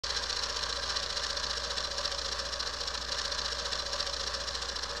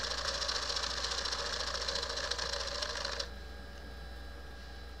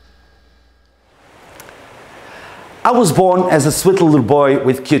I was born as a sweet little boy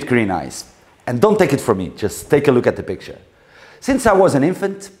with cute green eyes. And don't take it from me, just take a look at the picture. Since I was an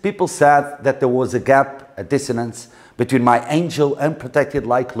infant, people said that there was a gap, a dissonance between my angel,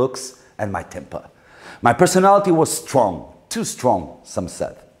 unprotected-like looks and my temper. My personality was strong, too strong, some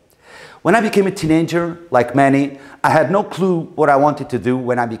said. When I became a teenager, like many, I had no clue what I wanted to do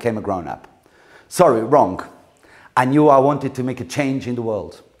when I became a grown-up. Sorry, wrong. I knew I wanted to make a change in the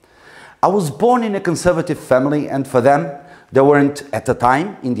world. I was born in a conservative family, and for them, there weren't, at the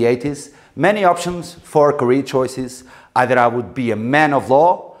time, in the 80s, many options for career choices. Either I would be a man of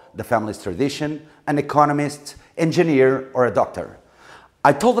law, the family's tradition, an economist, engineer, or a doctor.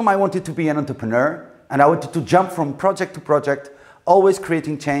 I told them I wanted to be an entrepreneur, and I wanted to jump from project to project, always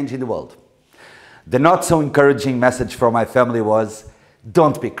creating change in the world. The not so encouraging message from my family was,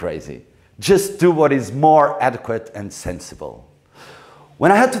 don't be crazy. Just do what is more adequate and sensible.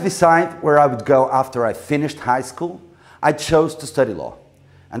 When I had to decide where I would go after I finished high school, I chose to study law.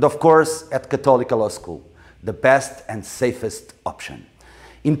 And of course, at Católica Law School, the best and safest option.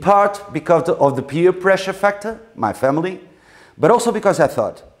 In part because of the peer pressure factor, my family, but also because I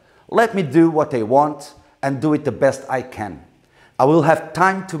thought, let me do what I want and do it the best I can. I will have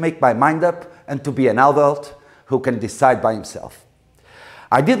time to make my mind up and to be an adult who can decide by himself.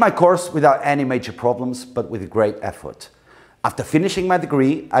 I did my course without any major problems, but with great effort. After finishing my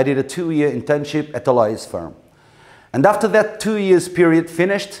degree, I did a 2-year internship at a lawyer's firm. And after that 2 years period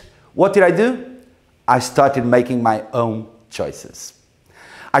finished, what did I do? I started making my own choices.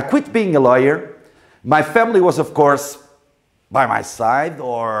 I quit being a lawyer. My family was, of course, by my side,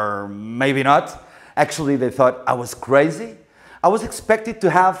 or maybe not. Actually, they thought I was crazy. I was expected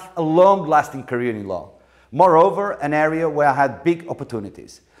to have a long-lasting career in law. Moreover, an area where I had big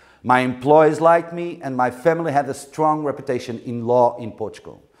opportunities. My employees liked me, and my family had a strong reputation in law in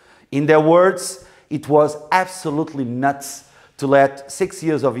Portugal. In their words, it was absolutely nuts to let 6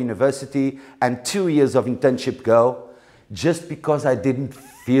 years of university and 2 years of internship go just because I didn't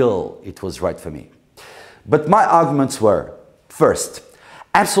feel it was right for me. But my arguments were, first,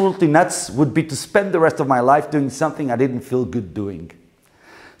 absolutely nuts would be to spend the rest of my life doing something I didn't feel good doing.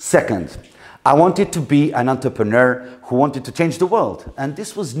 Second, I wanted to be an entrepreneur who wanted to change the world, and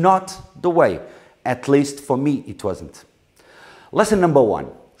this was not the way. At least for me, it wasn't. Lesson number 1.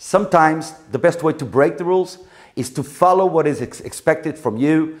 Sometimes the best way to break the rules is to follow what is expected from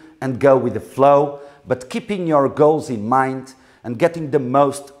you and go with the flow, but keeping your goals in mind and getting the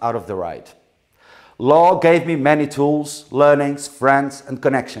most out of the ride. Law gave me many tools, learnings, friends, and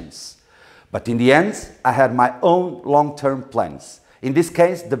connections. But in the end, I had my own long-term plans. In this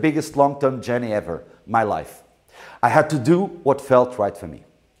case, the biggest long-term journey ever, my life. I had to do what felt right for me.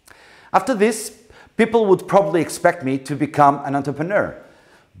 After this, people would probably expect me to become an entrepreneur,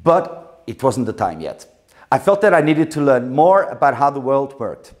 but it wasn't the time yet. I felt that I needed to learn more about how the world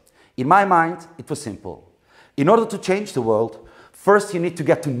worked. In my mind, it was simple. In order to change the world, first you need to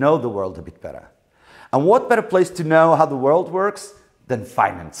get to know the world a bit better. And what better place to know how the world works than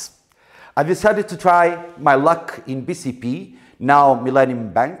finance? I decided to try my luck in BCP, now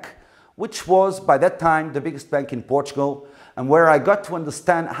Millennium Bank, which was by that time the biggest bank in Portugal, and where I got to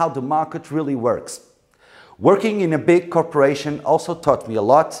understand how the market really works. Working in a big corporation also taught me a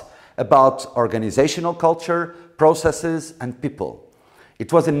lot about organizational culture, processes, and people.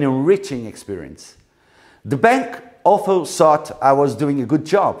 It was an enriching experience. The bank also thought I was doing a good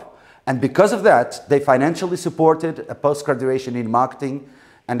job, and because of that, they financially supported a post-graduation in marketing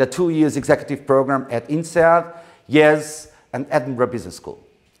and a 2-year executive program at INSEAD, YES, and Edinburgh Business School.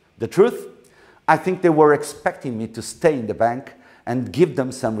 The truth? I think they were expecting me to stay in the bank and give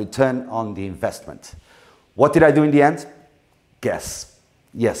them some return on the investment. What did I do in the end? Guess.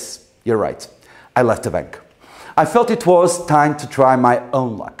 Yes, you're right. I left the bank. I felt it was time to try my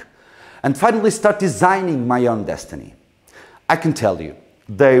own luck and finally start designing my own destiny. I can tell you,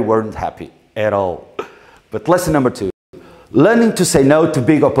 they weren't happy at all. But lesson number 2. Learning to say no to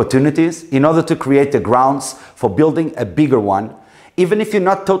big opportunities in order to create the grounds for building a bigger one, even if you're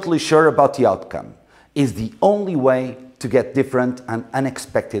not totally sure about the outcome, is the only way to get different and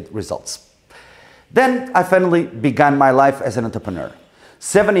unexpected results. Then I finally began my life as an entrepreneur.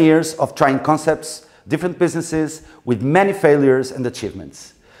 7 years of trying concepts, different businesses with many failures and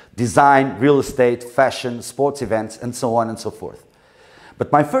achievements. Design, real estate, fashion, sports events, and so on and so forth.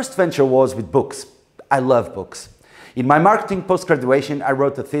 But my first venture was with books. I love books. In my marketing post-graduation, I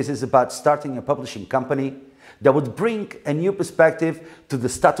wrote a thesis about starting a publishing company that would bring a new perspective to the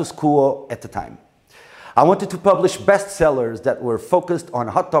status quo at the time. I wanted to publish bestsellers that were focused on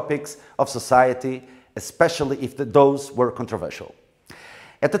hot topics of society, especially if those were controversial.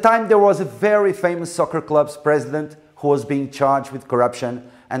 At the time, there was a very famous soccer club's president who was being charged with corruption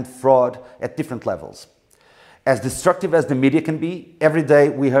and fraud at different levels. As destructive as the media can be, every day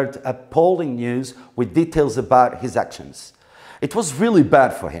we heard appalling news with details about his actions. It was really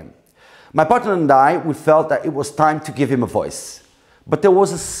bad for him. My partner and I, we felt that it was time to give him a voice. But there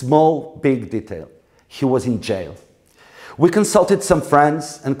was a small, big detail. He was in jail. We consulted some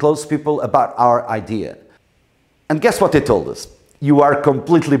friends and close people about our idea. And guess what they told us? You are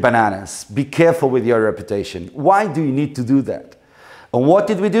completely bananas. Be careful with your reputation. Why do you need to do that? And what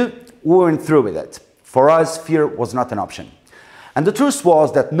did we do? We went through with it. For us, fear was not an option. And the truth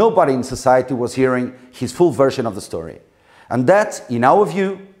was that nobody in society was hearing his full version of the story. And that, in our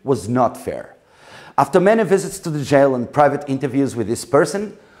view, was not fair. After many visits to the jail and private interviews with this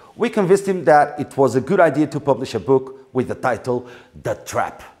person, we convinced him that it was a good idea to publish a book with the title The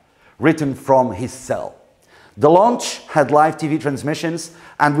Trap, written from his cell. The launch had live TV transmissions,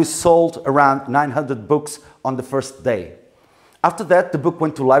 and we sold around 900 books on the first day. After that, the book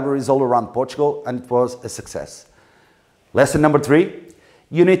went to libraries all around Portugal, and it was a success. Lesson number 3,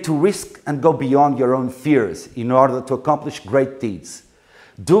 you need to risk and go beyond your own fears in order to accomplish great deeds.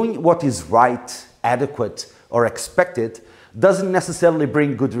 Doing what is right, adequate, or expected doesn't necessarily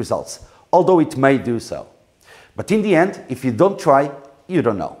bring good results, although it may do so. But in the end, if you don't try, you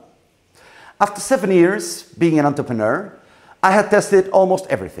don't know. After 7 years being an entrepreneur, I had tested almost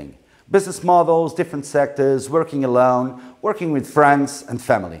everything. Business models, different sectors, working alone, working with friends and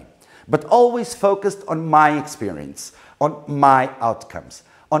family. But always focused on my experience, on my outcomes,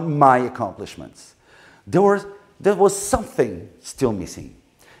 on my accomplishments. There was something still missing.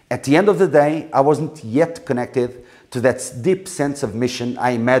 At the end of the day, I wasn't yet connected to that deep sense of mission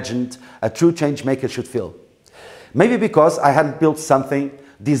I imagined a true change maker should feel. Maybe because I hadn't built something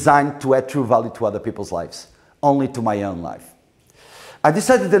designed to add true value to other people's lives, only to my own life. I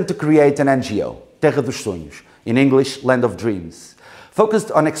decided then to create an NGO, Terra dos Sonhos, in English, Land of Dreams,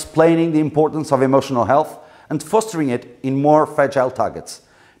 focused on explaining the importance of emotional health and fostering it in more fragile targets,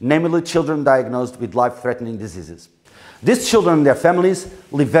 namely children diagnosed with life-threatening diseases. These children and their families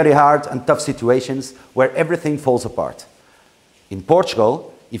live very hard and tough situations where everything falls apart. In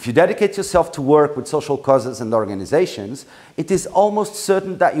Portugal, if you dedicate yourself to work with social causes and organizations, it is almost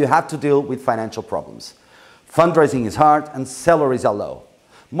certain that you have to deal with financial problems. Fundraising is hard and salaries are low.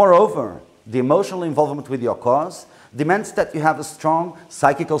 Moreover, the emotional involvement with your cause demands that you have a strong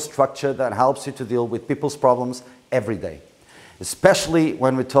psychical structure that helps you to deal with people's problems every day, especially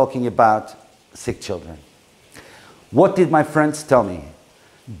when we're talking about sick children. What did my friends tell me?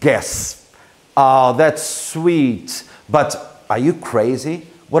 Guess. Oh, that's sweet, but are you crazy?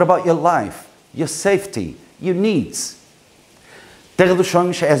 What about your life, your safety, your needs? Terra dos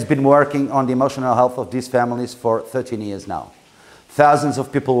Sonhos has been working on the emotional health of these families for 13 years now. Thousands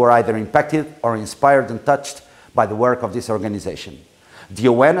of people were either impacted or inspired and touched by the work of this organization. The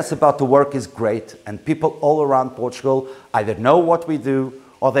awareness about the work is great, and people all around Portugal either know what we do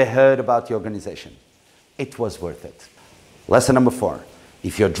or they heard about the organization. It was worth it. Lesson number 4.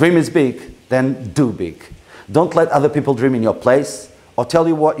 If your dream is big, then do big. Don't let other people dream in your place or tell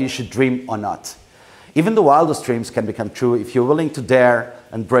you what you should dream or not. Even the wildest dreams can become true if you're willing to dare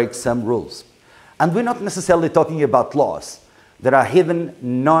and break some rules. And we're not necessarily talking about laws. There are hidden,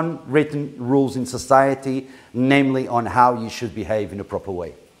 non-written rules in society, namely on how you should behave in a proper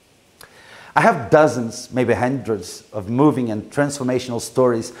way. I have dozens, maybe hundreds, of moving and transformational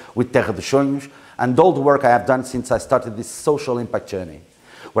stories with Terra dos Sonhos and all the work I have done since I started this social impact journey,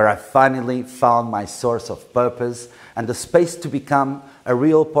 where I finally found my source of purpose and the space to become a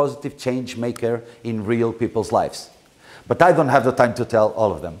real positive change maker in real people's lives. But I don't have the time to tell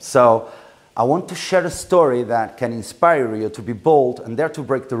all of them. So I want to share a story that can inspire you to be bold and dare to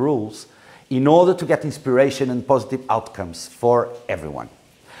break the rules in order to get inspiration and positive outcomes for everyone.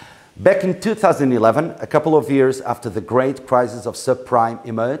 Back in 2011, a couple of years after the great crisis of subprime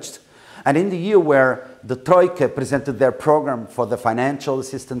emerged, and in the year where the Troika presented their program for the financial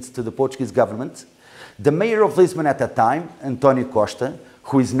assistance to the Portuguese government, the mayor of Lisbon at that time, António Costa,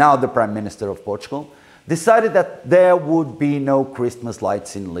 who is now the Prime Minister of Portugal, decided that there would be no Christmas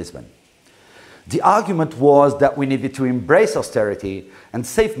lights in Lisbon. The argument was that we needed to embrace austerity and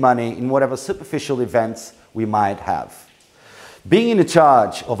save money in whatever superficial events we might have. Being in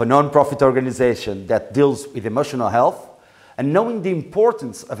charge of a non-profit organization that deals with emotional health and knowing the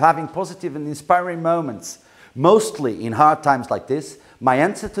importance of having positive and inspiring moments, mostly in hard times like this, my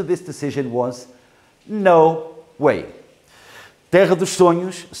answer to this decision was no way. Terra dos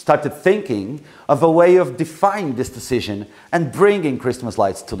Sonhos started thinking of a way of defying this decision and bringing Christmas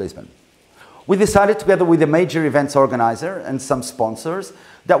lights to Lisbon. We decided together with a major events organizer and some sponsors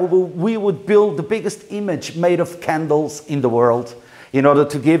that we would build the biggest image made of candles in the world in order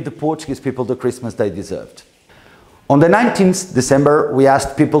to give the Portuguese people the Christmas they deserved. On the 19th December, we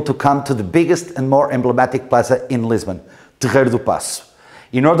asked people to come to the biggest and more emblematic plaza in Lisbon, Terra dos Sonhos,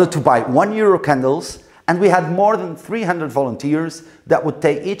 in order to buy €1 candles, and we had more than 300 volunteers that would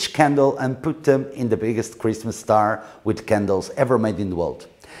take each candle and put them in the biggest Christmas star with candles ever made in the world.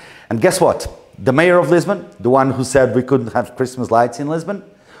 And guess what? The mayor of Lisbon, the one who said we couldn't have Christmas lights in Lisbon,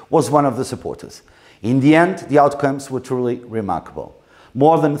 was one of the supporters. In the end, the outcomes were truly remarkable.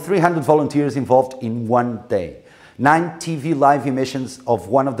 More than 300 volunteers involved in one day. 9 TV live emissions of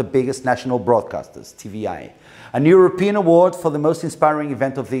one of the biggest national broadcasters, TVI. An European award for the most inspiring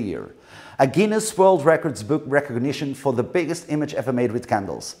event of the year. A Guinness World Records book recognition for the biggest image ever made with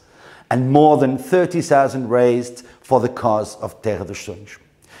candles. And more than 30,000 raised for the cause of Terra dos Sonhos.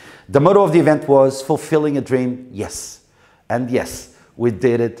 The motto of the event was fulfilling a dream, yes. And yes, we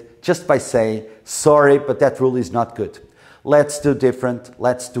did it just by saying, sorry, but that rule is not good. Let's do different,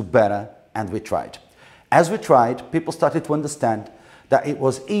 let's do better, and we tried. As we tried, people started to understand that it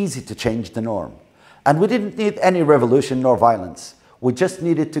was easy to change the norm. And we didn't need any revolution nor violence. We just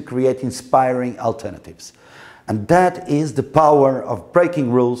needed to create inspiring alternatives. And that is the power of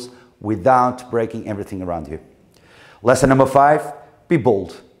breaking rules without breaking everything around you. Lesson number 5, be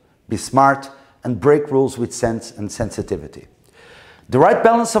bold, be smart, and break rules with sense and sensitivity. The right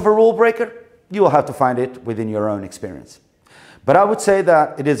balance of a rule breaker, you will have to find it within your own experience. But I would say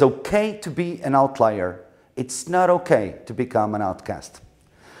that it is okay to be an outlier. It's not okay to become an outcast.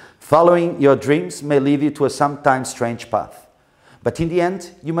 Following your dreams may lead you to a sometimes strange path. But in the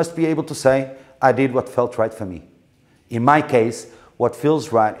end, you must be able to say, I did what felt right for me. In my case, what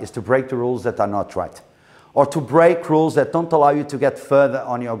feels right is to break the rules that are not right. Or to break rules that don't allow you to get further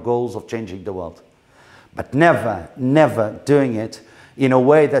on your goals of changing the world. But never, never doing it in a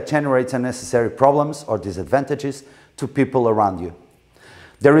way that generates unnecessary problems or disadvantages to people around you.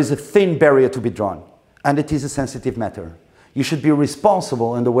 There is a thin barrier to be drawn, and it is a sensitive matter. You should be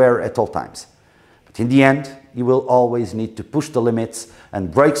responsible and aware at all times. But in the end, you will always need to push the limits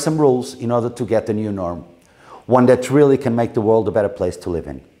and break some rules in order to get a new norm, one that really can make the world a better place to live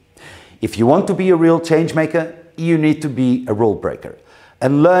in. If you want to be a real change maker, you need to be a rule breaker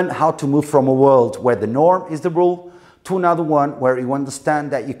and learn how to move from a world where the norm is the rule to another one where you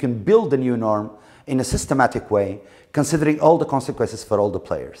understand that you can build a new norm in a systematic way, considering all the consequences for all the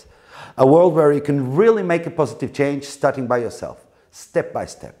players. A world where you can really make a positive change starting by yourself, step by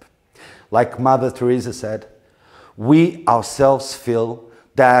step. Like Mother Teresa said, we ourselves feel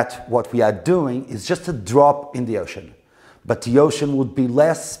that what we are doing is just a drop in the ocean, but the ocean would be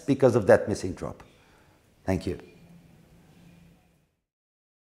less because of that missing drop. Thank you.